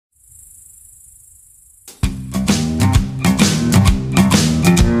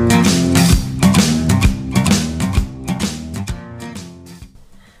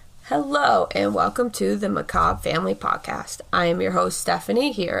Hello, and welcome to the Macabre Family Podcast. I am your host,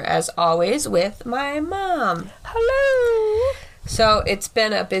 Stephanie, here as always with my mom. Hello! So it's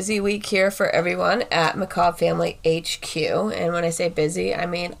been a busy week here for everyone at Macabre Family HQ. And when I say busy, I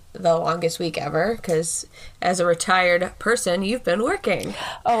mean the longest week ever, because as a retired person, you've been working.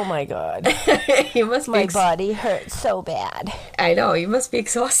 Oh my God. You must be my body hurts so bad. I know, you must be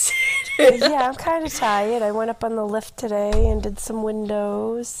exhausted. Yeah, I'm kind of tired. I went up on the lift today and did some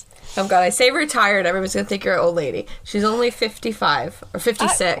windows. Oh God, I say retired, everyone's going to think you're an old lady. She's only 55, or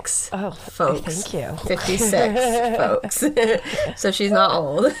 56, folks. Thank you. 56, folks. So she's not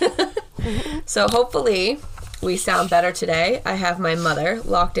old. So hopefully we sound better today. I have my mother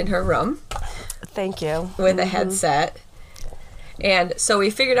locked in her room. Thank you. With a headset. And so we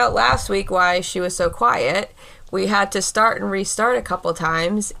figured out last week why she was so quiet. We had to start and restart a couple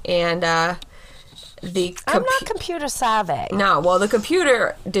times, and I'm not computer savvy. No, well, the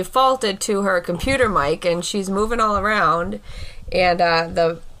computer defaulted to her computer mic, and she's moving all around, and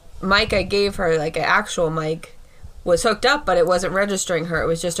the mic I gave her, like an actual mic, was hooked up, but it wasn't registering her. It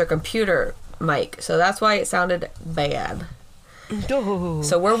was just her computer mic, so that's why it sounded bad. Oh.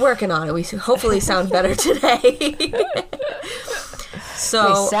 So we're working on it. We hopefully sound better today. So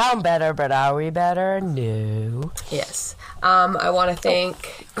we sound better, but are we better? No. Yes. I want to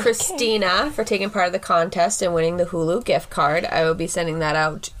thank Christina for taking part of the contest and winning the Hulu gift card. I will be sending that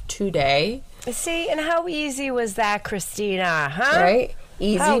out today. See, and how easy was that, Christina, huh? Right?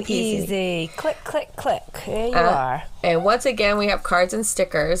 Easy how peasy. Easy. Click, click, click. There you are. And once again, we have cards and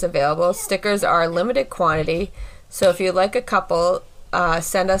stickers available. Stickers are limited quantity, so if you'd like a couple,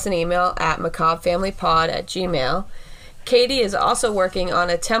 send us an email at macabrefamilypod@gmail.com. Katie is also working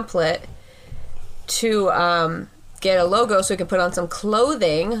on a template to get a logo so we can put on some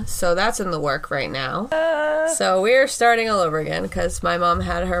clothing. So that's in the work right now. So we're starting all over again because my mom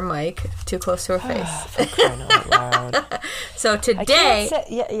had her mic too close to her face. For crying out loud. So today...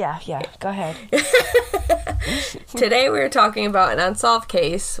 Yeah. Go ahead. Today we're talking about an unsolved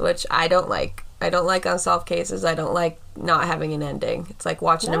case, which I don't like. I don't like unsolved cases. I don't like not having an ending. It's like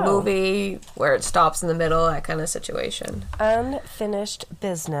watching a movie where it stops in the middle, that kind of situation. Unfinished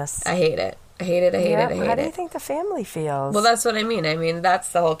business. I hate it. I hate it. How do you think the family feels? Well, that's what I mean. I mean, that's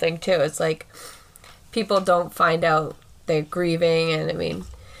the whole thing, too. It's like people don't find out they're grieving, and I mean...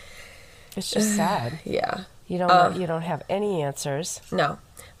 It's just sad. Yeah. You don't have any answers. No.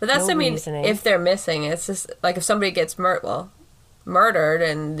 But that's, no I mean, reasoning. If they're missing, it's just like if somebody gets murdered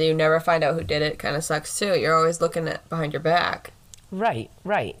and you never find out who did it, kind of sucks too. You're always looking at behind your back. Right.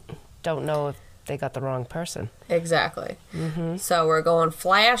 Don't know if they got the wrong person. Exactly. Mm-hmm. So we're going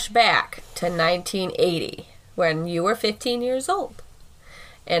flashback to 1980 when you were 15 years old.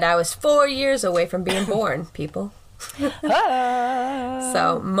 And I was 4 years away from being born, people.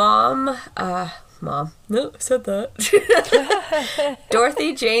 So Mom, no, I said that.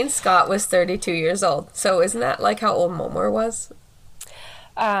 Dorothy Jane Scott was 32 years old. So isn't that like how old Momor was?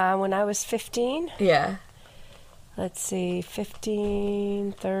 When I was 15? Yeah. Let's see,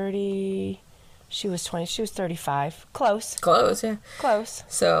 15, 30, she was 20, she was 35. Close, yeah. Close.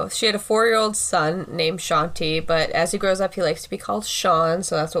 So she had a 4-year-old son named Shanti, but as he grows up, he likes to be called Sean,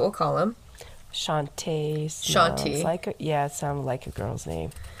 so that's what we'll call him. Shanti. It sounded like a girl's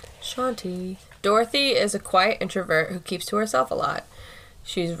name. Shanti. Dorothy is a quiet introvert who keeps to herself a lot.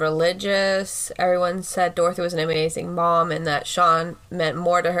 She's religious. Everyone said Dorothy was an amazing mom and that Sean meant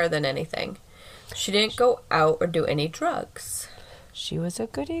more to her than anything. She didn't go out or do any drugs. She was a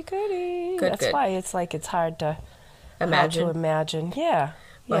goody-goody. Good. Why it's like it's hard to imagine. Yeah.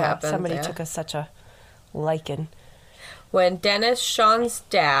 What happened, somebody took such a liking. When Dennis, Sean's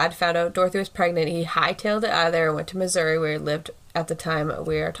dad, found out Dorothy was pregnant, he hightailed it out of there and went to Missouri, where he lived at the time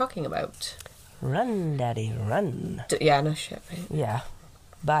we are talking about. Run, Daddy, run. Yeah, no shit, right? Yeah.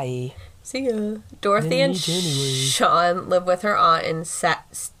 Bye. See ya. Dorothy and Sean live with her aunt in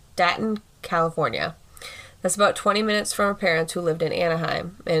Staten, California. That's about 20 minutes from her parents who lived in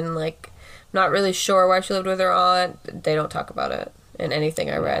Anaheim. And, not really sure why she lived with her aunt. They don't talk about it in anything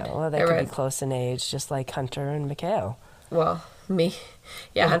I read. Yeah, well, they could be close in age, just like Hunter and Mikhail. Well, me.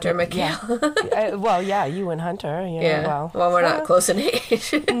 Yeah, Hunter and Mikhail. Yeah. You and Hunter. Well, we're not close in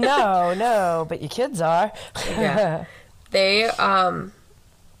age. No, but your kids are. Yeah.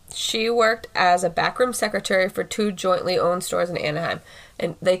 She worked as a backroom secretary for 2 jointly owned stores in Anaheim.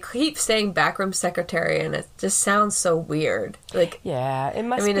 And they keep saying backroom secretary, and it just sounds so weird. It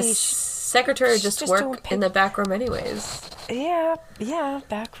must be... a secretary just work in the back room anyways. Yeah,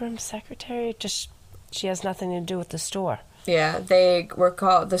 backroom secretary. She has nothing to do with the store. Yeah,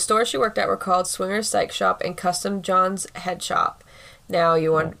 the stores she worked at were called Swingers Psych Shop and Custom John's Head Shop. Now,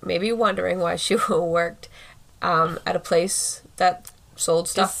 maybe wondering why she worked at a place that sold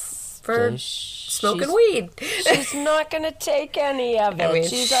stuff for smoking weed. She's not going to take any of it. I mean,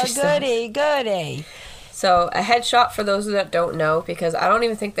 she's a goody. So, a head shop, for those that don't know, because I don't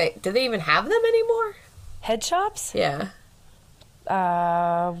even think do they even have them anymore? Head shops? Yeah.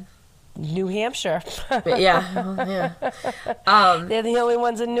 New Hampshire. Yeah. They're the only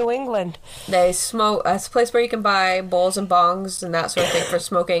ones in New England. They smoke. It's a place where you can buy bowls and bongs and that sort of thing for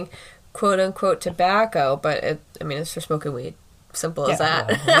smoking, quote unquote, tobacco. But it's for smoking weed. Simple as that.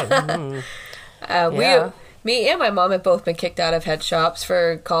 Me and my mom have both been kicked out of head shops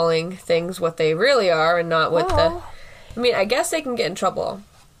for calling things what they really are and not what I guess they can get in trouble.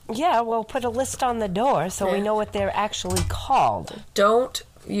 Yeah, well, put a list on the door so we know what they're actually called. Don't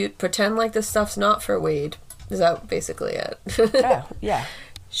you pretend like this stuff's not for weed. Is that basically it? Yeah.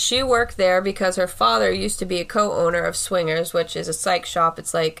 She worked there because her father used to be a co-owner of Swingers, which is a psych shop.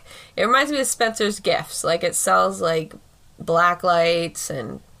 It's like, it reminds me of Spencer's Gifts. Like, it sells, like, black lights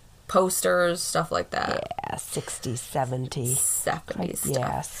and posters, stuff like that. Yeah, 60s, 70s. 70s stuff.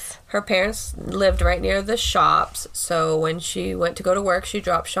 Yes. Her parents lived right near the shops, so when she went to go to work, she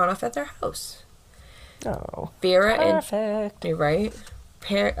dropped Sean off at their house. Oh, perfect. You're right.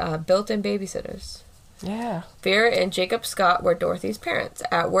 Built-in babysitters. Yeah. Vera and Jacob Scott were Dorothy's parents.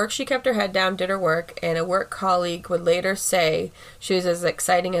 At work, she kept her head down, did her work, and a work colleague would later say she was as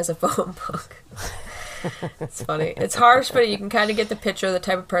exciting as a phone book. It's funny. It's harsh, but you can kind of get the picture of the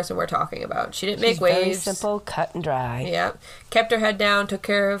type of person we're talking about. She didn't make waves. Very simple, cut and dry. Yeah. Kept her head down, took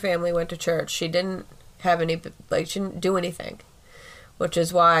care of her family, went to church. She didn't have any, she didn't do anything. Which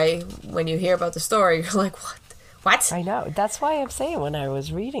is why, when you hear about the story, you're like, what? What? I know. That's why I'm saying when I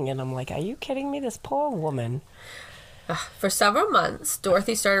was reading it, I'm like, are you kidding me? This poor woman. For several months,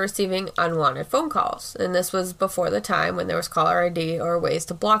 Dorothy started receiving unwanted phone calls. And this was before the time when there was caller ID or ways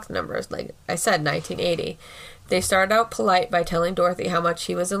to block the numbers. Like I said, 1980. They started out polite by telling Dorothy how much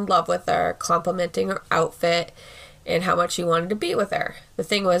he was in love with her, complimenting her outfit, and how much he wanted to be with her. The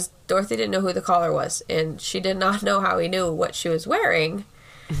thing was, Dorothy didn't know who the caller was, and she did not know how he knew what she was wearing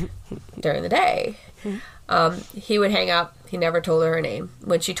during the day. He would hang up. He never told her name.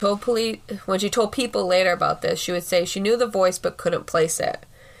 When she told people later about this, she would say she knew the voice but couldn't place it.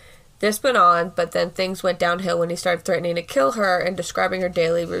 This went on, but then things went downhill when he started threatening to kill her and describing her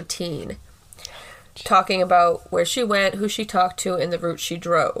daily routine, talking about where she went, who she talked to, and the route she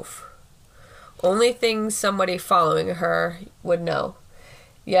drove. Only things somebody following her would know.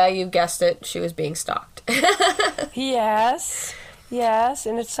 Yeah, you guessed it. She was being stalked. Yes,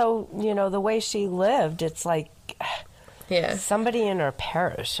 and it's so, the way she lived, it's like... Yeah. Somebody in her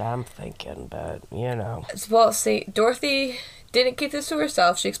parish, I'm thinking, but, Well, see, Dorothy didn't keep this to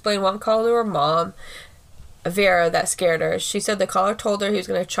herself. She explained one call to her mom, Vera, that scared her. She said the caller told her he was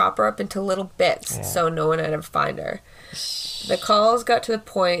going to chop her up into little bits so no one would ever find her. The calls got to the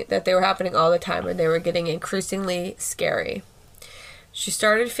point that they were happening all the time and they were getting increasingly scary. She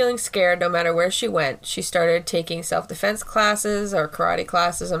started feeling scared no matter where she went. She started taking self-defense classes or karate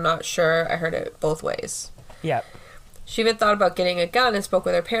classes. I'm not sure. I heard it both ways. Yep. She even thought about getting a gun and spoke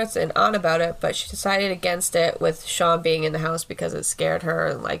with her parents and aunt about it, but she decided against it with Sean being in the house because it scared her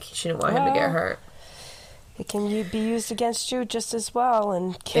and, she didn't want him to get hurt. It can be used against you just as well,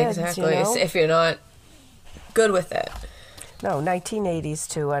 and kids, Exactly, if you're not good with it. No, 1980s,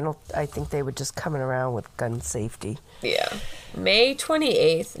 too. I think they were just coming around with gun safety. Yeah. May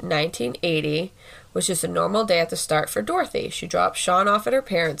 28th, 1980 was just a normal day at the start for Dorothy. She dropped Sean off at her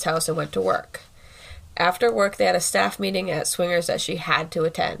parents' house and went to work. After work, they had a staff meeting at Swingers that she had to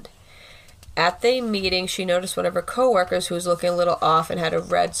attend. At the meeting, she noticed one of her coworkers who was looking a little off and had a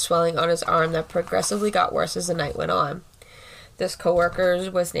red swelling on his arm that progressively got worse as the night went on. This coworker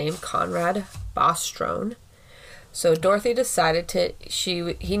was named Conrad Bostrone. So Dorothy decided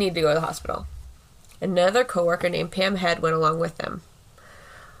he needed to go to the hospital. Another coworker named Pam Head went along with them.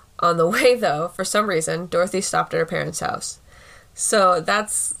 On the way, though, for some reason, Dorothy stopped at her parents' house. So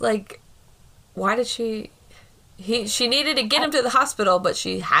that's why did she needed to get him to the hospital, but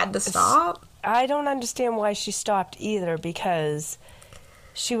she had to stop? I don't understand why she stopped either, because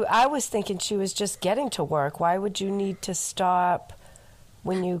I was thinking she was just getting to work. Why would you need to stop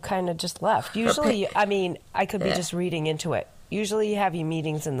when you kind of just left? Usually, I could be just reading into it. Usually you have your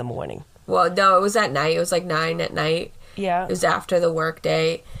meetings in the morning. Well, no, it was at night. It was 9 at night. Yeah. It was after the work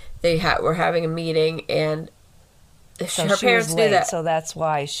day. They were having a meeting, and so her parents knew that. So that's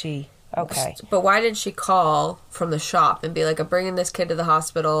why she... Okay. But why didn't she call from the shop and be like, I'm bringing this kid to the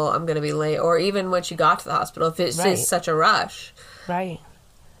hospital, I'm going to be late? Or even when she got to the hospital, if it's just such a rush. Right.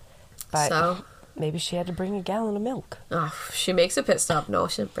 But, so, Maybe she had to bring a gallon of milk. Oh, she makes a pit stop. No,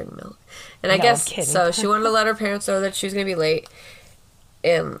 she didn't bring milk. And I No, guess, I'm kidding. so she wanted to let her parents know that she was going to be late.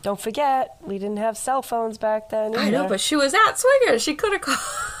 And Don't forget, we didn't have cell phones back then either. I know, but she was at Swingers. She could have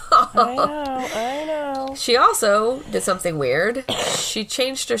called. I know. She also did something weird. She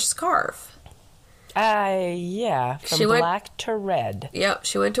changed her scarf. Yeah, from She went- black to red. Yep,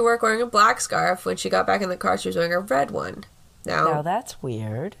 she went to work wearing a black scarf. When she got back in the car, she was wearing a red one. Now that's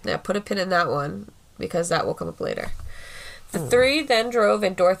weird. Yeah, put a pin in that one because that will come up later. The three then drove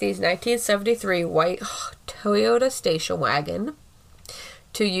in Dorothy's 1973 white Toyota station wagon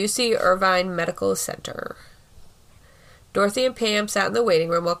to UC Irvine Medical Center. Dorothy and Pam sat in the waiting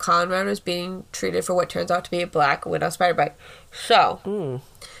room while Conrad was being treated for what turns out to be a black widow spider bite. So,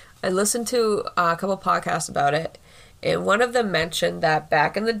 I listened to a couple podcasts about it, and one of them mentioned that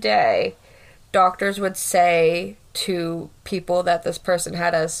back in the day, doctors would say to people that this person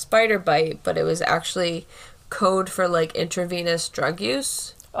had a spider bite, but it was actually code for like intravenous drug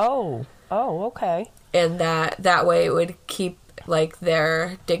use. Oh, okay. And that way it would keep like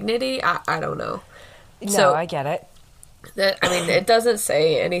their dignity. I don't know. No, I get it. It doesn't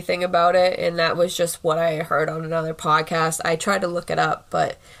say anything about it, and that was just what I heard on another podcast. I tried to look it up,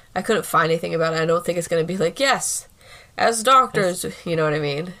 but I couldn't find anything about it. I don't think it's going to be like, yes, as doctors, you know what I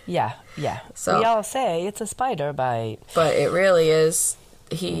mean? Yeah. So we all say it's a spider bite. But it really is,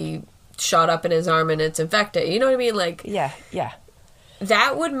 he shot up in his arm and it's infected. You know what I mean? Like, Yeah.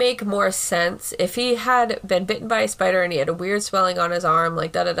 that would make more sense if he had been bitten by a spider and he had a weird swelling on his arm,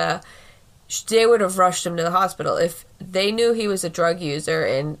 like da-da-da. They would have rushed him to the hospital. If they knew he was a drug user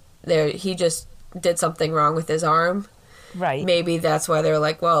and he just did something wrong with his arm, Right. maybe that's why they're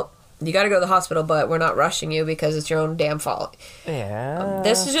like, well, you got to go to the hospital, but we're not rushing you because it's your own damn fault. Yeah.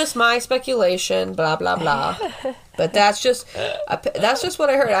 This is just my speculation, blah blah blah. But that's just what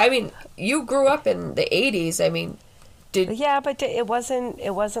I heard. I mean, you grew up in the 80s. I mean, Yeah, but it wasn't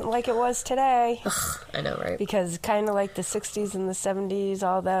like it was today. I know, right? Because kind of like the 60s and the 70s,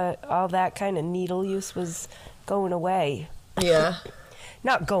 all that kind of needle use was going away. Yeah.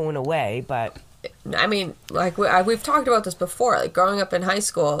 Not going away, but I mean, like we've talked about this before. Like growing up in high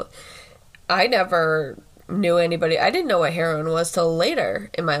school, I never knew anybody. I didn't know what heroin was till later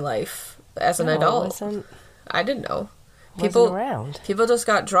in my life as an adult. I didn't know. Wasn't around. People just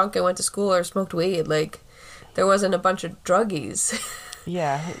got drunk and went to school or smoked weed. Like there wasn't a bunch of druggies.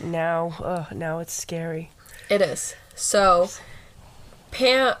 Yeah. Now it's scary. It is. So,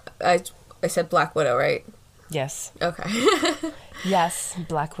 Pam, I said Black Widow, right? Yes. Okay. Yes.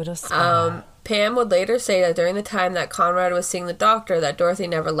 Black Widow spider. Pam would later say that during the time that Conrad was seeing the doctor, that Dorothy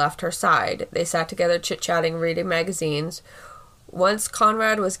never left her side. They sat together chit-chatting, reading magazines. Once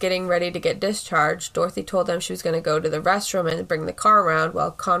Conrad was getting ready to get discharged, Dorothy told him she was going to go to the restroom and bring the car around while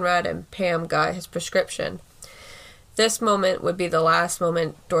Conrad and Pam got his prescription. This moment would be the last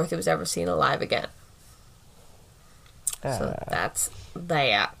moment Dorothy was ever seen alive again. So that's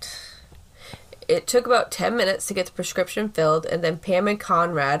that. It took about 10 minutes to get the prescription filled, and then Pam and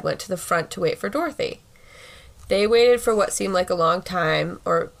Conrad went to the front to wait for Dorothy. They waited for what seemed like a long time,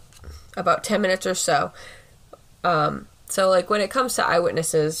 or about 10 minutes or so. So, like, when it comes to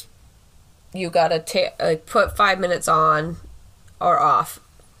eyewitnesses, you gotta put 5 minutes on or off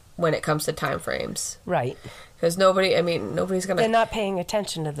when it comes to time frames. Right. Because nobody's gonna... They're not paying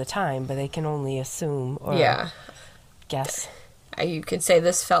attention to the time, but they can only assume or guess. You can say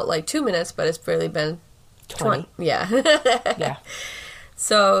this felt like 2 minutes, but it's really been 20. Yeah. Yeah.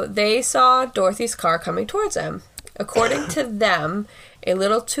 So they saw Dorothy's car coming towards them. According to them, a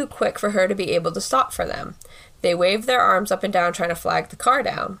little too quick for her to be able to stop for them. They waved their arms up and down trying to flag the car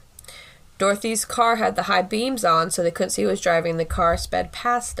down. Dorothy's car had the high beams on, so they couldn't see who was driving. The car sped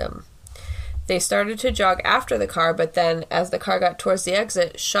past them. They started to jog after the car, but then, as the car got towards the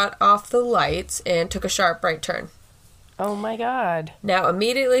exit, shut off the lights and took a sharp right turn. Oh my God. Now,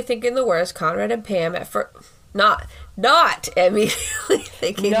 immediately thinking the worst, Conrad and Pam at first... Not immediately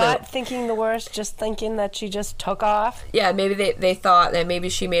thinking thinking the worst, just thinking that she just took off. Yeah, maybe they thought that maybe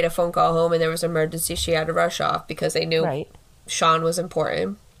she made a phone call home and there was an emergency, she had to rush off because they knew Sean was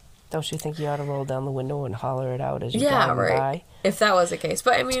important. Don't you think you ought to roll down the window and holler it out as you're driving by? If that was the case.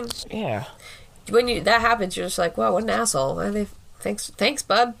 But, I mean... Yeah. When that happens, you're just like, wow, what an asshole. Thanks,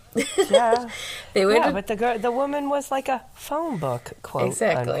 bud. Yeah. Waited. But the woman was like a phone book, quote,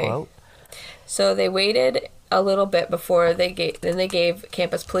 exactly. unquote. So they waited a little bit before they gave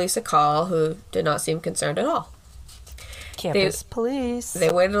campus police a call, who did not seem concerned at all. Campus police. They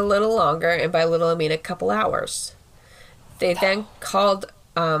waited a little longer, and by little I mean a couple hours. They then called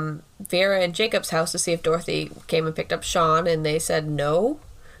Vera and Jacob's house to see if Dorothy came and picked up Sean, and they said no,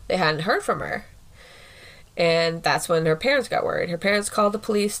 they hadn't heard from her. And that's when her parents got worried. Her parents called the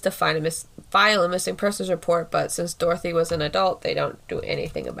police to file a missing persons report, but since Dorothy was an adult, they don't do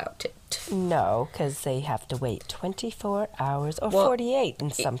anything about it. No, because they have to wait 24 hours or 48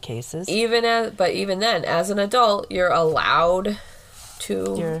 in some cases. Even then, as an adult, you're allowed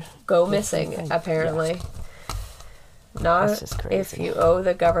to go missing, apparently. Yeah. Not if you owe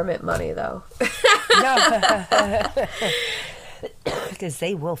the government money, though. Because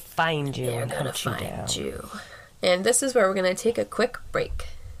they will find you They're and hunt you down. You. And this is where we're going to take a quick break.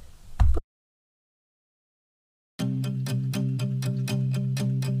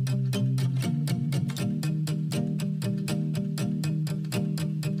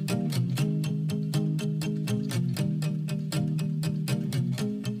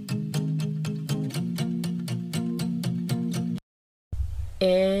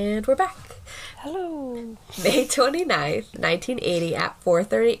 And we're back. Hello. May 29th, 1980 at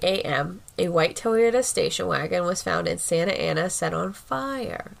 4:30 a.m., a white Toyota station wagon was found in Santa Ana set on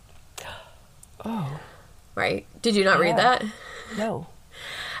fire. Oh. Right? Did you not read that? No.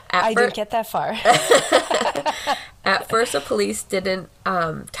 I didn't get that far. At first, the police didn't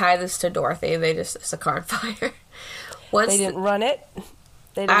tie this to Dorothy. They just, it's a car on fire. They didn't run it?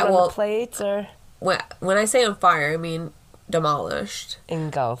 They didn't run the plates? Or when I say on fire, I mean demolished.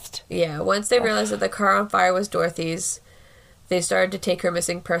 Engulfed. Yeah, once they realized that the car on fire was Dorothy's, they started to take her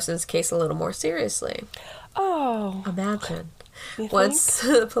missing persons case a little more seriously. Oh. Imagine. Once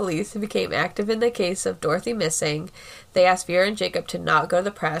the police became active in the case of Dorothy missing, they asked Vera and Jacob to not go to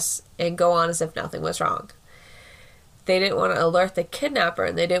the press and go on as if nothing was wrong. They didn't want to alert the kidnapper,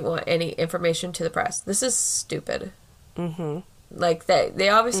 and they didn't want any information to the press. This is stupid. Mm-hmm. Like, they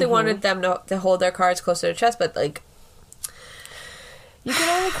obviously wanted them to hold their cards close to their chest, but, like... You can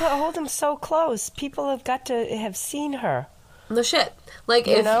only hold them so close. People have got to have seen her. No shit. Like,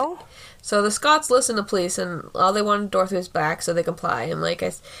 you know? So the Scots listened to police, and all they wanted Dorothy was back, so they comply. And, like,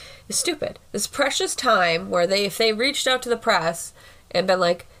 it's stupid. This precious time where if they reached out to the press and been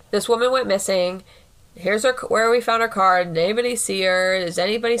like, this woman went missing, here's where we found her car, did anybody see her, does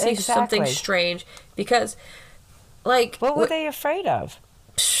anybody see something strange? Because, like... What were they afraid of?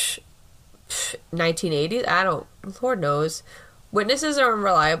 1980s? I don't... Lord knows. Witnesses are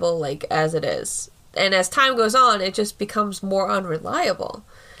unreliable, like, as it is. And as time goes on, it just becomes more unreliable.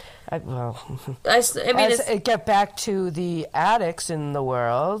 I mean, get back to the addicts in the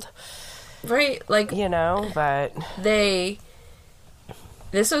world. Right, like... You know, but... This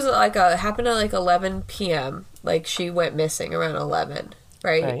was, like, happened at, like, 11 p.m. Like, she went missing around 11,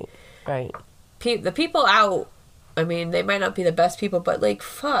 right? Right. The people out, I mean, they might not be the best people, but, like,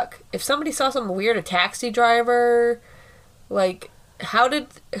 fuck. If somebody saw something weird, a taxi driver... Like, how did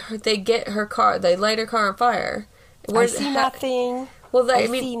they get her car? They light her car on fire. I see nothing. Well, I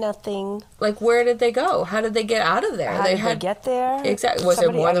see nothing. Like, where did they go? How did they get out of there? How did they get there? Exactly. Was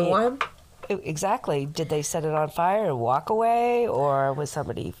there more than one? Exactly. Did they set it on fire and walk away, or was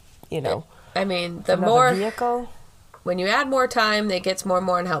somebody, I mean, vehicle? When you add more time, it gets more and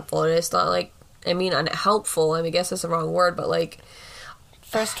more unhelpful, and it's not like, I mean, unhelpful. I mean, I guess that's the wrong word, but like.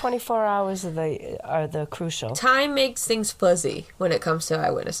 First 24 hours are the crucial. Time makes things fuzzy when it comes to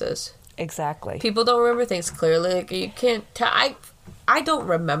eyewitnesses. Exactly. People don't remember things clearly. Like, you can't tell. I don't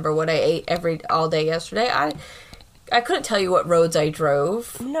remember what I ate all day yesterday. I couldn't tell you what roads I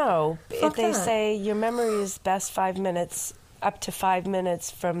drove. No. If they say your memory is best 5 minutes, up to 5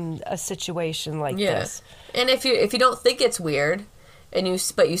 minutes from a situation like this. And if you don't think it's weird,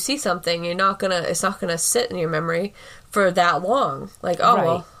 but you see something, it's not gonna sit in your memory for that long. Like,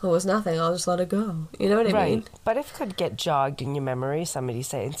 well, it was nothing, I'll just let it go. You know what I mean? But if it could get jogged in your memory, somebody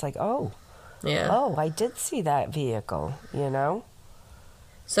say, it's like, I did see that vehicle,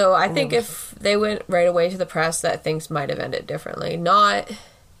 So I think if they went right away to the press, that things might have ended differently. Not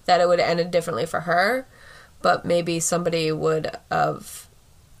that it would have ended differently for her, but maybe somebody would have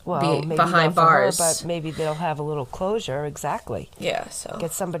be behind bars. Her, but maybe they'll have a little closure, exactly. Yeah, so.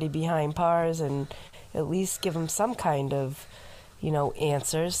 Get somebody behind bars and at least give them some kind of,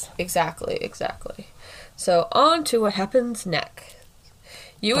 answers. Exactly. So on to what happens next.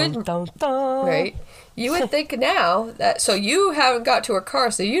 Right? You would think now that, so you haven't got to her car,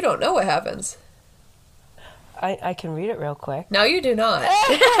 so you don't know what happens. I can read it real quick. No, you do not.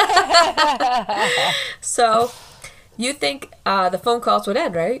 So, you think the phone calls would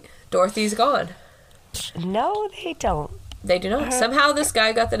end, right? Dorothy's gone. No, they don't. They do not. Somehow this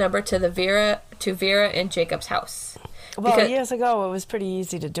guy got the number to Vera and Jacob's house. Well, years ago, it was pretty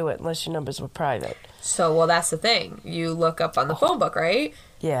easy to do it unless your numbers were private. So, that's the thing. You look up on the phone book, right?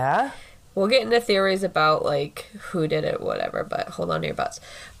 Yeah. We'll get into theories about, like, who did it, whatever, but hold on to your butts.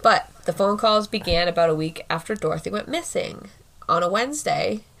 But The phone calls began about a week after Dorothy went missing. On a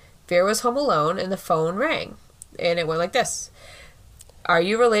Wednesday, Vera was home alone and the phone rang. And it went like this. "Are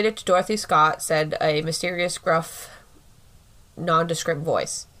you related to Dorothy Scott?" said a mysterious, gruff, nondescript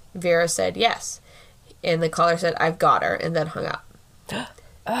voice. Vera said yes. And the caller said, "I've got her," and then hung up.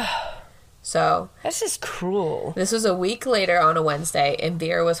 So... That's just cruel. This was a week later on a Wednesday, and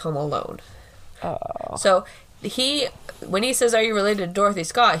Vera was home alone. Oh. So when he says, "Are you related to Dorothy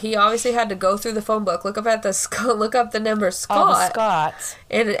Scott?" he obviously had to go through the phone book, look up the number Scott, all the Scotts,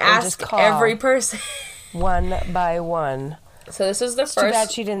 and ask every person one by one. So this is the first. Too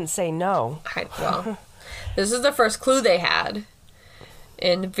bad she didn't say no. This is the first clue they had,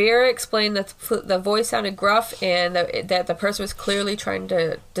 and Vera explained that the voice sounded gruff and that the person was clearly trying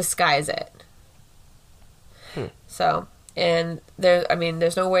to disguise it. So, and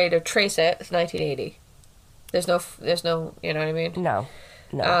there's no way to trace it. It's 1980. There's no, you know what I mean? No.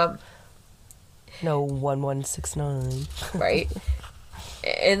 No 1169. Right.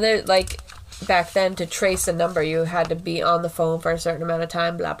 And there, like, back then, to trace a number, you had to be on the phone for a certain amount of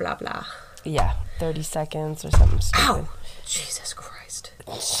time, blah, blah, blah. Yeah, 30 seconds or something stupid. Ow! Jesus Christ.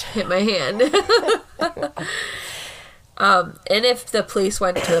 Hit my hand. And if the police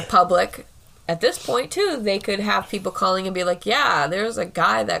went to the public, at this point, too, they could have people calling and be like, "Yeah, there's a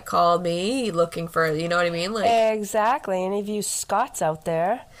guy that called me looking for," you know what I mean? Like, exactly. Any of you Scots out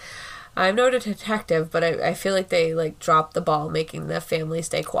there? I'm no detective, but I feel like they, like, dropped the ball making the family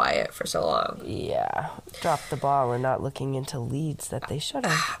stay quiet for so long. Yeah. Dropped the ball and not looking into leads that they should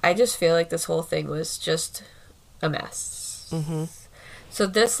have. I just feel like this whole thing was just a mess. Mm-hmm. So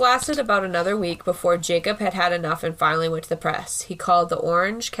this lasted about another week before Jacob had enough and finally went to the press. He called the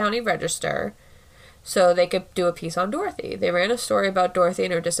Orange County Register so they could do a piece on Dorothy. They ran a story about Dorothy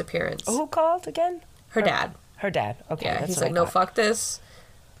and her disappearance. Who called again? Her dad. Her dad. Okay. Yeah, that's he's what like, "No, fuck this.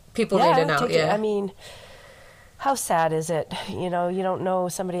 People need to know." I mean, how sad is it? You know, you don't know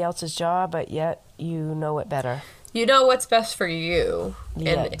somebody else's job, but yet you know it better. You know what's best for you.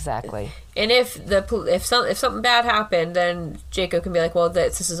 Yeah, exactly. And if something bad happened, then Jacob can be like, "Well,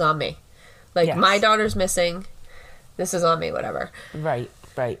 this is on me. Like, yes. My daughter's missing. This is on me, whatever." Right.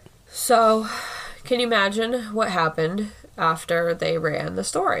 So, can you imagine what happened after they ran the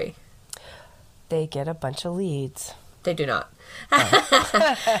story? They get a bunch of leads. They do not.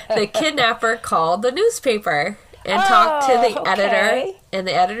 The kidnapper called the newspaper and talked to the editor, and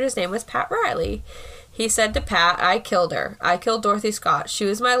the editor's name was Pat Riley. He said to Pat, "I killed her. I killed Dorothy Scott. She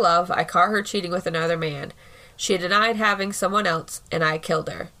was my love. I caught her cheating with another man. She denied having someone else, and I killed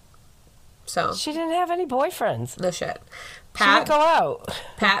her." So she didn't have any boyfriends. No shit. Pat, she didn't go out.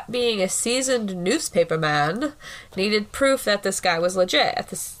 Pat, being a seasoned newspaperman, needed proof that this guy was legit.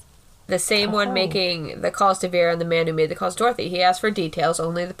 The same one making the calls to Vera and the man who made the calls to Dorothy. He asked for details.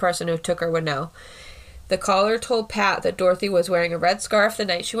 Only the person who took her would know. The caller told Pat that Dorothy was wearing a red scarf the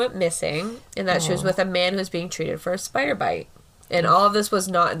night she went missing, and that she was with a man who was being treated for a spider bite. And all of this was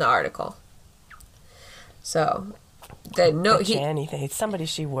not in the article. So, anything. It's somebody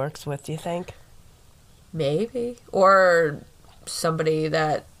she works with, do you think? Maybe. Or somebody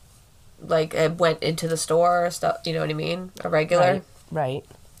that, like, went into the store or stuff, you know what I mean? A regular. Right.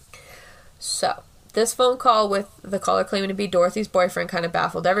 So, this phone call with the caller claiming to be Dorothy's boyfriend kind of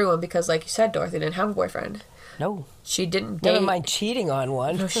baffled everyone because, like you said, Dorothy didn't have a boyfriend. No. She didn't date. Never mind cheating on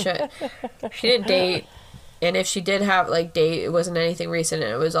one. No shit. She didn't date. And if she did have, like, date, it wasn't anything recent.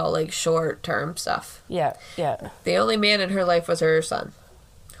 And it was all, like, short-term stuff. Yeah. The only man in her life was her son.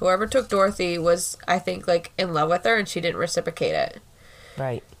 Whoever took Dorothy was, I think, like, in love with her, and she didn't reciprocate it.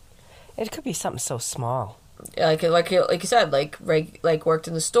 Right. It could be something so small. Like you said, like worked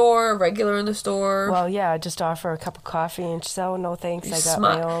in the store, regular in the store. Well, yeah, just offer a cup of coffee and she's, "Oh, no thanks, I got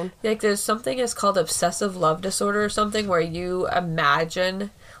my own." Like, there's something that's called obsessive love disorder or something, where you imagine,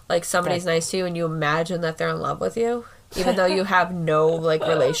 like, somebody's nice to you and you imagine that they're in love with you, even though you have no, like,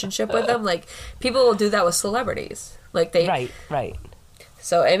 relationship with them. Like, people will do that with celebrities. Like, they... Right.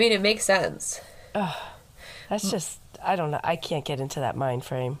 So, I mean, it makes sense. That's just... I don't know. I can't get into that mind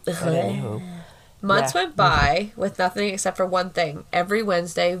frame. But anywho... Months went by with nothing except for one thing. Every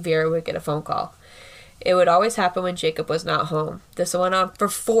Wednesday, Vera would get a phone call. It would always happen when Jacob was not home. This went on for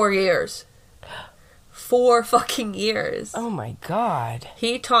 4 years. 4 fucking years. Oh my God.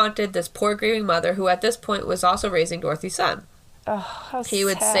 He taunted this poor grieving mother who at this point was also raising Dorothy's son. Oh, how He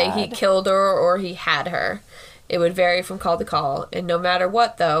would say he killed her or he had her. It would vary from call to call. And no matter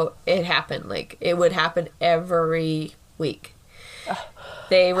what, though, it happened. Like, it would happen every week.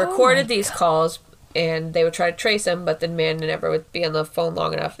 They recorded these calls, and they would try to trace him, but the man never would be on the phone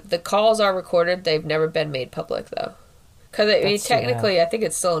long enough. The calls are recorded. They've never been made public, though. Because, I mean, technically, I think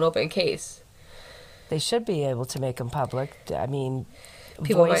it's still an open case. They should be able to make them public. I mean,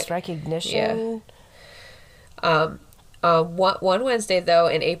 People voice might, recognition. yeah. One Wednesday, though,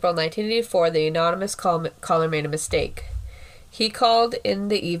 in April 1984, the anonymous caller made a mistake. He called in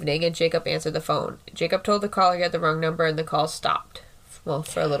the evening, and Jacob answered the phone. Jacob told the caller he had the wrong number, and the call stopped. Well,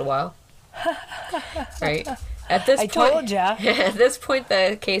 for a little while. Right? At this point, told ya. At this point,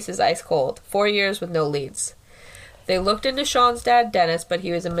 the case is ice cold. 4 years with no leads. They looked into Sean's dad, Dennis, but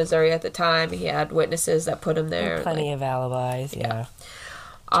he was in Missouri at the time. He had witnesses that put him there. Plenty of alibis, yeah. Too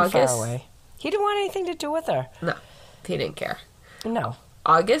August, far away. He didn't want anything to do with her. No, he didn't care. No.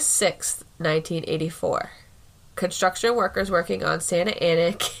 August 6th, 1984. Construction workers working on Santa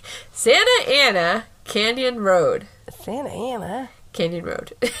Ana Canyon Road. Santa Ana? Canyon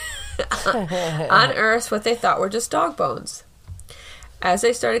Road. Unearthed what they thought were just dog bones. As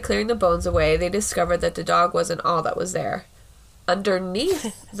they started clearing the bones away, they discovered that the dog wasn't all that was there.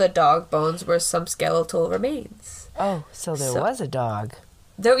 Underneath the dog bones were some skeletal remains. Oh, so there was a dog.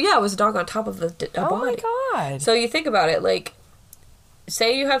 Yeah, it was a dog on top of the body. Oh my God. So you think about it, like,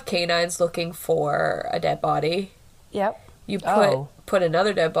 say you have canines looking for a dead body. Yep. You put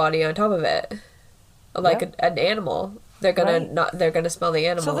another dead body on top of it, like an animal. They're gonna smell the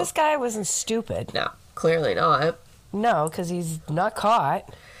animal. So this guy wasn't stupid. No, clearly not. No, because he's not caught.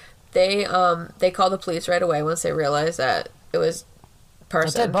 They called the police right away once they realized that it was a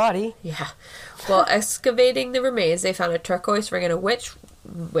person. A dead body. Yeah. While excavating the remains, they found a turquoise ring and a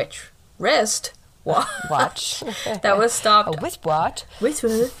wrist watch that was stopped. A wristwatch.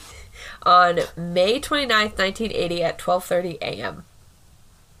 On May 29th, 1980 at 12:30 a.m.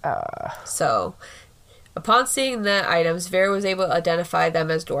 So, upon seeing the items, Vera was able to identify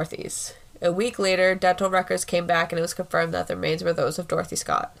them as Dorothy's. A week later, dental records came back and it was confirmed that the remains were those of Dorothy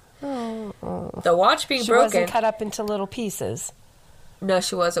Scott. The watch being broken... She wasn't cut up into little pieces. No,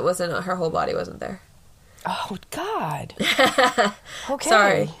 she was. It wasn't. Her whole body wasn't there. Oh, God. Okay.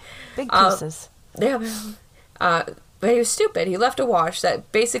 Sorry. Big pieces. Yeah. But he was stupid. He left a watch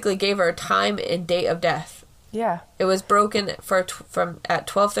that basically gave her time and date of death. Yeah. It was broken from at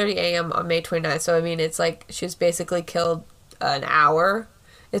 12:30 a.m. on May 29th. So, I mean, it's like she was basically killed an hour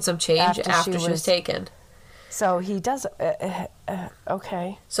and some change after she was taken. So he does...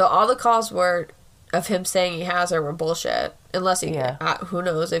 okay. So all the calls were of him saying he has her were bullshit. Unless he... who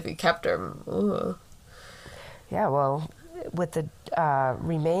knows if he kept her. Ooh. Yeah, well, with the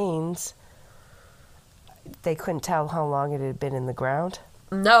remains, they couldn't tell how long it had been in the ground?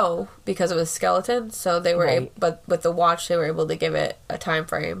 No, because it was skeleton. So they were but with the watch, they were able to give it a time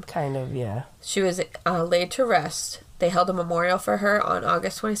frame. Kind of, yeah. She was laid to rest. They held a memorial for her on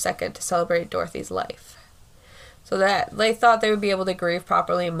August 22nd to celebrate Dorothy's life. So that they thought they would be able to grieve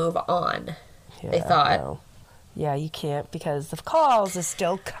properly and move on. Yeah, they thought. No. Yeah, you can't because the calls are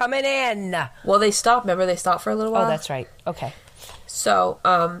still coming in. Well, they stopped. Remember, they stopped for a little while? Oh, that's right. Okay. So,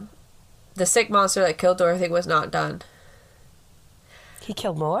 the sick monster that killed Dorothy was not done. He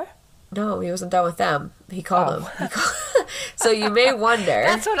killed more? No, he wasn't done with them. He called them. So you may wonder...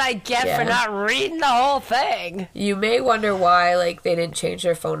 That's what I get for not reading the whole thing. You may wonder why, like, they didn't change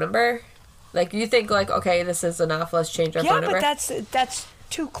their phone number. Like, you think, like, okay, this is enough, let's change our phone number. Yeah, but that's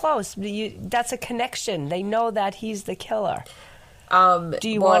too close. That's a connection. They know that he's the killer. Do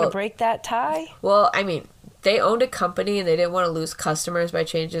you want to break that tie? Well, I mean, they owned a company and they didn't want to lose customers by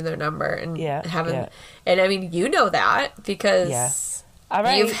changing their number and having... And, I mean, you know that because... Yeah. All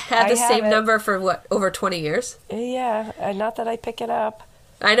right. You've had the same number for, what, over 20 years? Yeah, not that I pick it up.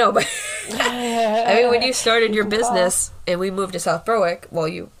 I know, but I mean, when you started your business and we moved to South Berwick, well,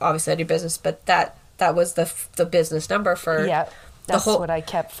 you obviously had your business, but that was the business number for that's what I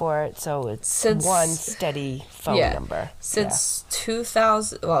kept for it. So it's one steady phone number. Since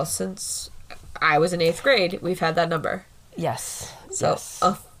 2000, well, since I was in 8th grade, we've had that number. Yes. So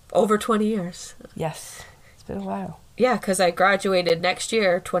over 20 years. Yes. It's been a while. Yeah, because I graduated next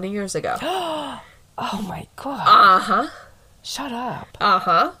year, 20 years ago. Oh, my God. Uh-huh. Shut up.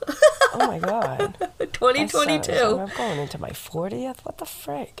 Uh-huh. Oh, my God. 2022. I'm going into my 40th? What the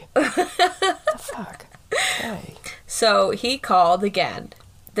frig? What the fuck? Okay. So he called again.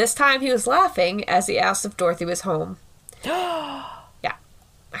 This time he was laughing as he asked if Dorothy was home. Yeah.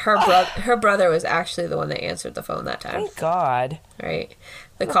 Her brother was actually the one that answered the phone that time. Thank God. Right.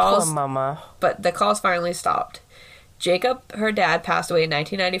 The calls... Poor mama. But the calls finally stopped. Jacob, her dad, passed away in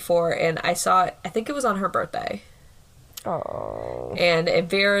 1994, and I think it was on her birthday. Oh. And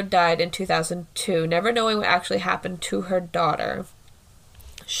Vera died in 2002, never knowing what actually happened to her daughter.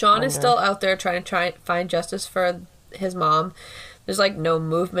 Sean is still out there trying to find justice for his mom. There's, like, no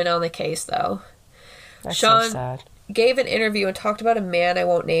movement on the case, though. That's so sad. gave an interview and talked about a man I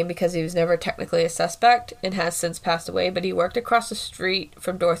won't name because he was never technically a suspect and has since passed away, but he worked across the street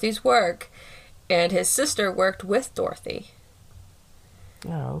from Dorothy's work, and his sister worked with Dorothy.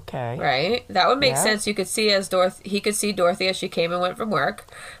 Oh, okay. Right? That would make sense. You could see he could see Dorothy as she came and went from work.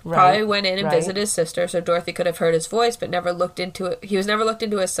 Right. Probably went in and visited his sister, so Dorothy could have heard his voice, but never looked into it. He was never looked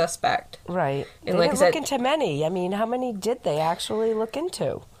into as suspect. Right. And they didn't look into many. I mean, how many did they actually look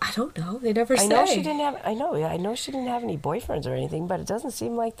into? I don't know. They never say. I know she didn't have any boyfriends or anything, but it doesn't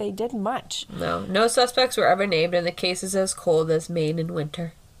seem like they did much. No suspects were ever named, and the case is as cold as Maine in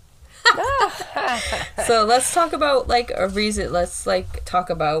winter. So let's talk about a reason. Let's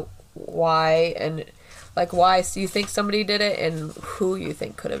talk about why why you think somebody did it and who you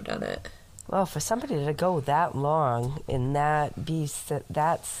think could have done it. Well, for somebody to go that long and be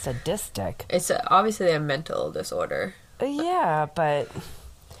that sadistic, it's obviously a mental disorder. Yeah, but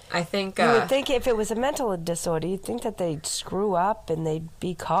I think you would think if it was a mental disorder, you'd think that they'd screw up and they'd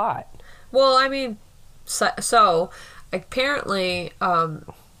be caught. Well, I mean, so apparently.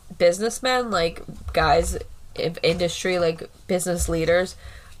 Businessmen, guys in industry, business leaders,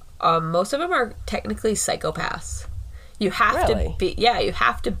 most of them are technically psychopaths. You have to be, you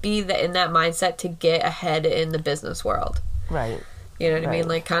have to be in that mindset to get ahead in the business world. Right. You know what I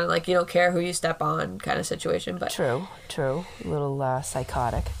mean? Kind of you don't care who you step on kind of situation. But True. A little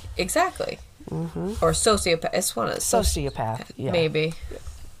psychotic. Exactly. Mm-hmm. Or sociopath. It's one of sociopath. Yeah. Maybe.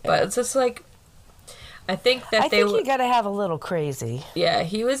 But it's just I think you got to have a little crazy. Yeah,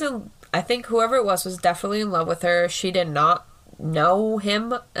 he was I think whoever it was definitely in love with her. She did not know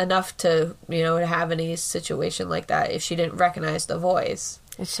him enough to, to have any situation like that if she didn't recognize the voice.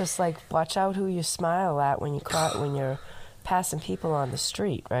 It's just watch out who you smile at when you're passing people on the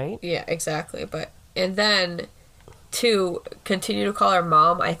street, right? Yeah, exactly. And then to continue to call her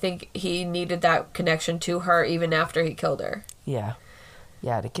mom, I think he needed that connection to her even after he killed her. Yeah.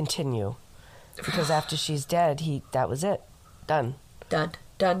 Yeah, to continue. Because after she's dead, that was it. Done. Done.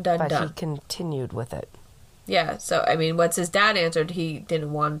 But he continued with it. Yeah, so, I mean, once his dad answered, he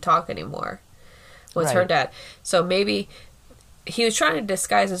didn't want to talk anymore. Was her dad. So maybe he was trying to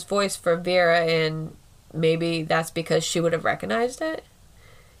disguise his voice for Vera, and maybe that's because she would have recognized it.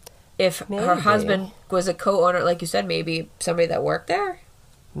 If her husband was a co-owner, like you said, maybe somebody that worked there?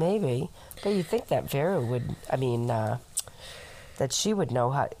 Maybe. But you think that Vera would, that she would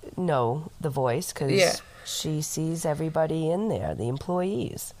know the voice because she sees everybody in there, the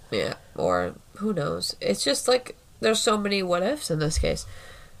employees. Yeah, or who knows? It's just there's so many what ifs in this case.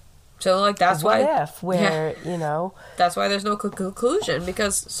 So that's why. What if? Where That's why there's no conclusion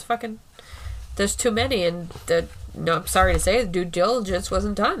because it's there's too many, and I'm sorry to say, the due diligence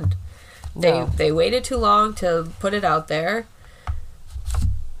wasn't done. No. They waited too long to put it out there.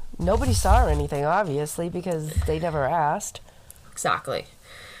 Nobody saw anything, obviously, because they never asked. Exactly.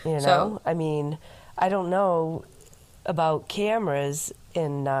 So, I don't know about cameras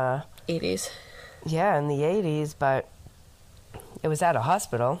in 80s. Yeah, in the 80s, but it was at a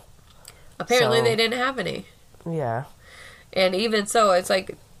hospital. Apparently they didn't have any. Yeah. And even so, it's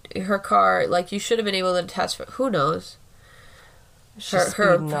her car, you should have been able to test for, who knows? She's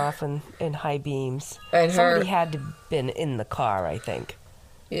speeding off in high beams. And somebody had to have been in the car, I think.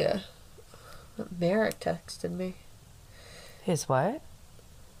 Yeah. Merrick texted me. His what?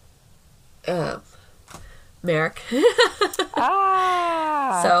 Merrick.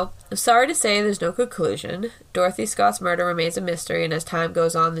 Ah! So, I'm sorry to say there's no conclusion. Dorothy Scott's murder remains a mystery, and as time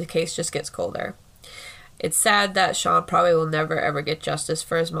goes on, the case just gets colder. It's sad that Sean probably will never ever get justice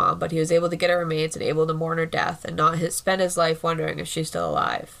for his mom, but he was able to get her remains and able to mourn her death and not spend his life wondering if she's still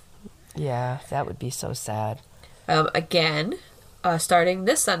alive. Yeah, that would be so sad. Again, starting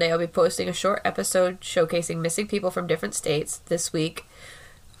this Sunday, I'll be posting a short episode showcasing missing people from different states this week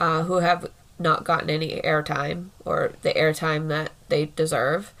who have not gotten any airtime or the airtime that they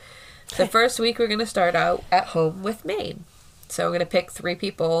deserve. The first week, we're going to start out at home with Maine. So I'm going to pick 3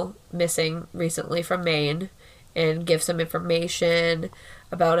 people missing recently from Maine and give some information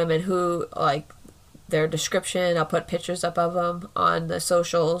about them and who, their description. I'll put pictures up of them on the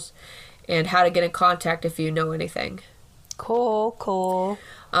socials and how to get in contact if you know anything. Cool.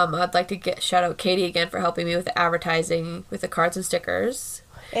 I'd like to shout out Katie again for helping me with the advertising with the cards and stickers.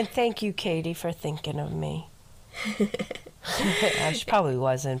 And thank you, Katie, for thinking of me. She probably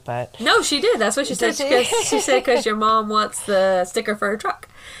wasn't, but... No, she did. That's what she said. She said because your mom wants the sticker for her truck.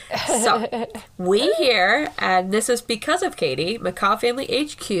 So, we here, and this is because of Katie, Macabre Family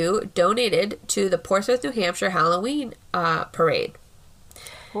HQ donated to the Portsmouth, New Hampshire Halloween parade.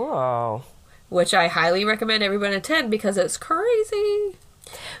 Whoa. Which I highly recommend everyone attend because it's crazy.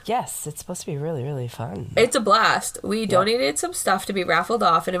 Yes, it's supposed to be really, really fun. It's a blast. We donated some stuff to be raffled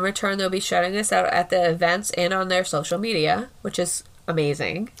off, and in return, they'll be shouting us out at the events and on their social media, which is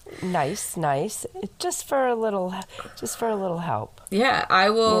amazing. Nice. Just for a little help. Yeah, I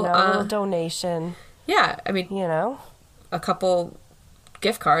will. A little donation. Yeah, I mean, a couple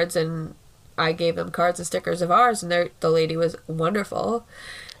gift cards, and I gave them cards and stickers of ours, and the lady was wonderful.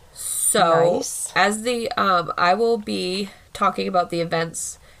 So, nice. as I will be talking about the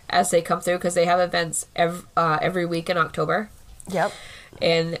events as they come through, because they have events every week in October. Yep.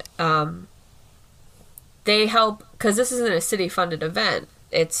 And they help, because this isn't a city-funded event.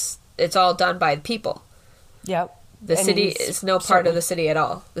 It's all done by the people. Yep. The city is no part of the city at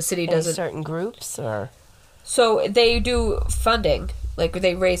all. The city doesn't. Certain groups or. So they do funding, like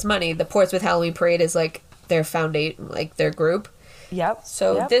they raise money. The Portsmouth Halloween Parade is like their foundation, like their group. Yep.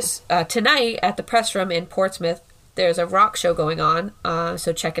 So this tonight at the Press Room in Portsmouth, there's a rock show going on.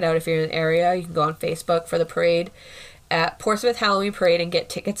 So check it out if you're in the area. You can go on Facebook for the parade at Portsmouth Halloween Parade and get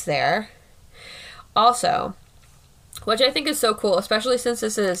tickets there. Also, which I think is so cool, especially since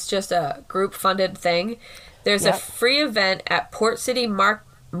this is just a group-funded thing, there's a free event at Port City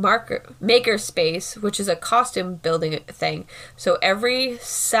Makerspace, which is a costume building thing. So every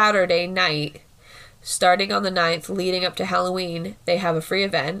Saturday night, starting on the 9th, leading up to Halloween, they have a free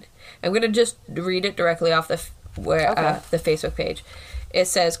event. I'm going to just read it directly off the Facebook page. It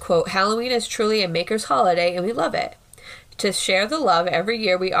says, quote, "Halloween is truly a maker's holiday, and we love it. To share the love, every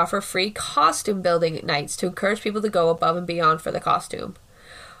year we offer free costume building nights to encourage people to go above and beyond for the costume.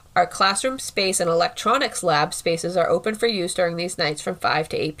 Our classroom space and electronics lab spaces are open for use during these nights from 5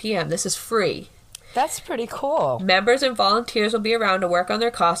 to 8 p.m. This is free. That's pretty cool. Members and volunteers will be around to work on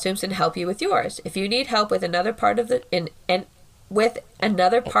their costumes and help you with yours. If you need help with another part of the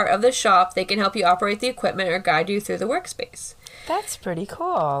shop, they can help you operate the equipment or guide you through the workspace. That's pretty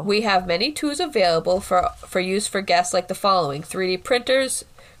cool. We have many tools available for use for guests, like the following: 3D printers,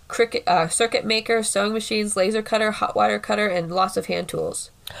 circuit maker, sewing machines, laser cutter, hot wire cutter, and lots of hand tools.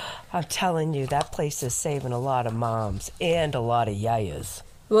 I'm telling you, that place is saving a lot of moms and a lot of yayas.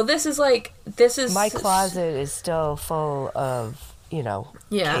 Well, this is my closet is still full of,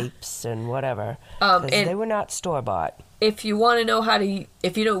 capes and whatever. And they were not store-bought. If you want to know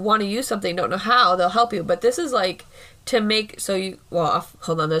if you don't want to use something, don't know how, they'll help you. But this is like to make,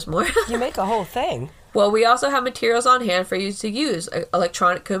 hold on, there's more. You make a whole thing. Well, we also have materials on hand for you to use.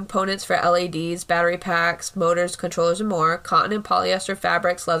 Electronic components for LEDs, battery packs, motors, controllers, and more. Cotton and polyester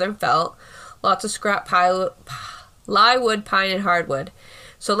fabrics, leather and felt. Lots of scrap plywood, pine, and hardwood.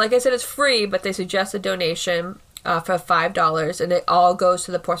 So like I said, it's free, but they suggest a donation for $5, and it all goes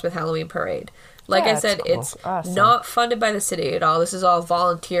to the Portsmouth Halloween Parade. Like I said, cool. It's not funded by the city at all. This is all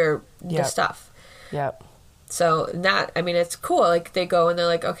volunteer stuff. Yep. So it's cool. Like they go and they're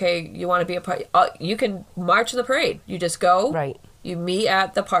like, okay, you want to be a part? You can march in the parade. You just go. Right. You meet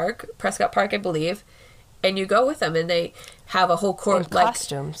at the park, Prescott Park, I believe, and you go with them. And they have a whole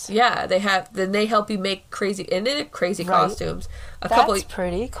costumes. Yeah, then they help you make crazy costumes. That's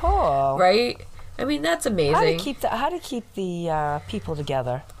pretty cool. Right. I mean, that's amazing. How to keep the people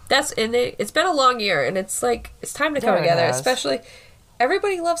together. It's been a long year, and it's like it's time to come together. Especially,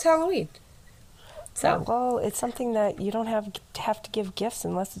 everybody loves Halloween. So well, it's something that you don't have to give gifts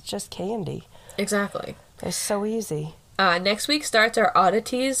unless it's just candy. Exactly. It's so easy. Next week starts our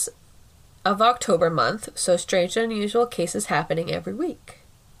Oddities of October month. So strange and unusual cases happening every week.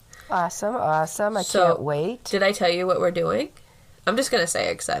 Awesome. I can't wait. Did I tell you what we're doing? I'm just gonna say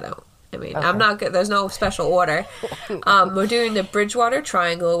it because I don't. Okay. I'm not good. There's no special order. We're doing the Bridgewater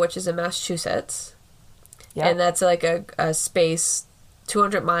Triangle, which is in Massachusetts. Yep. And that's like a space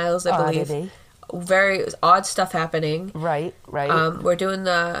 200 miles, I believe. Very odd stuff happening. Right. We're doing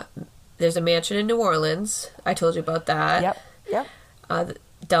there's a mansion in New Orleans. I told you about that. Yep.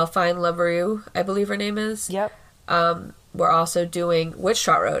 Delphine Leverue, I believe her name is. Yep. We're also doing Witch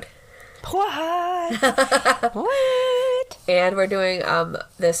Shot Road. What? And we're doing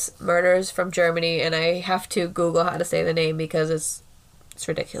this Murders from Germany, and I have to Google how to say the name because it's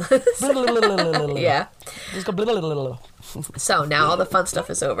ridiculous. Yeah. Just go. So now all the fun stuff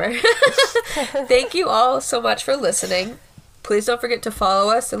is over. Thank you all so much for listening. Please don't forget to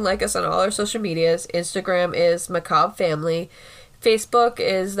follow us and like us on all our social medias. Instagram is Macabre Family. Facebook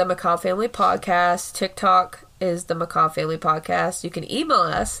is the Macabre Family Podcast. TikTok is the Macabre Family Podcast. You can email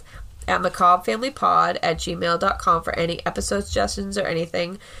us at macabrefamilypod@gmail.com for any episode suggestions or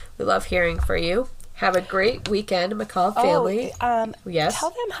anything. We love hearing from you. Have a great weekend, Macabre Family. Yes? Tell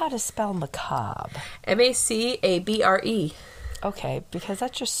them how to spell macabre. Macabre. Okay, because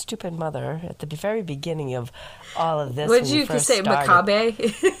that's your stupid mother at the very beginning of all of this. Would you say macabre?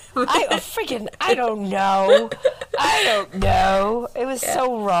 I don't know. It was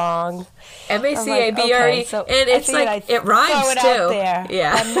so wrong. M-A-C-A-B-R-E. Okay, so and it's it rhymes throw it too. Out there.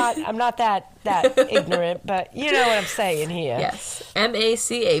 Yeah. I'm not that ignorant, but you know what I'm saying here. Yes.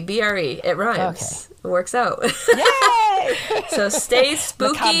 M-A-C-A-B-R-e. It rhymes. Okay. It works out. Yay! So stay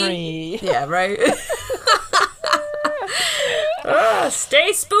spooky. Macabre. Yeah, right?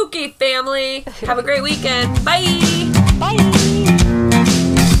 Stay spooky, family. Have a great weekend. Bye.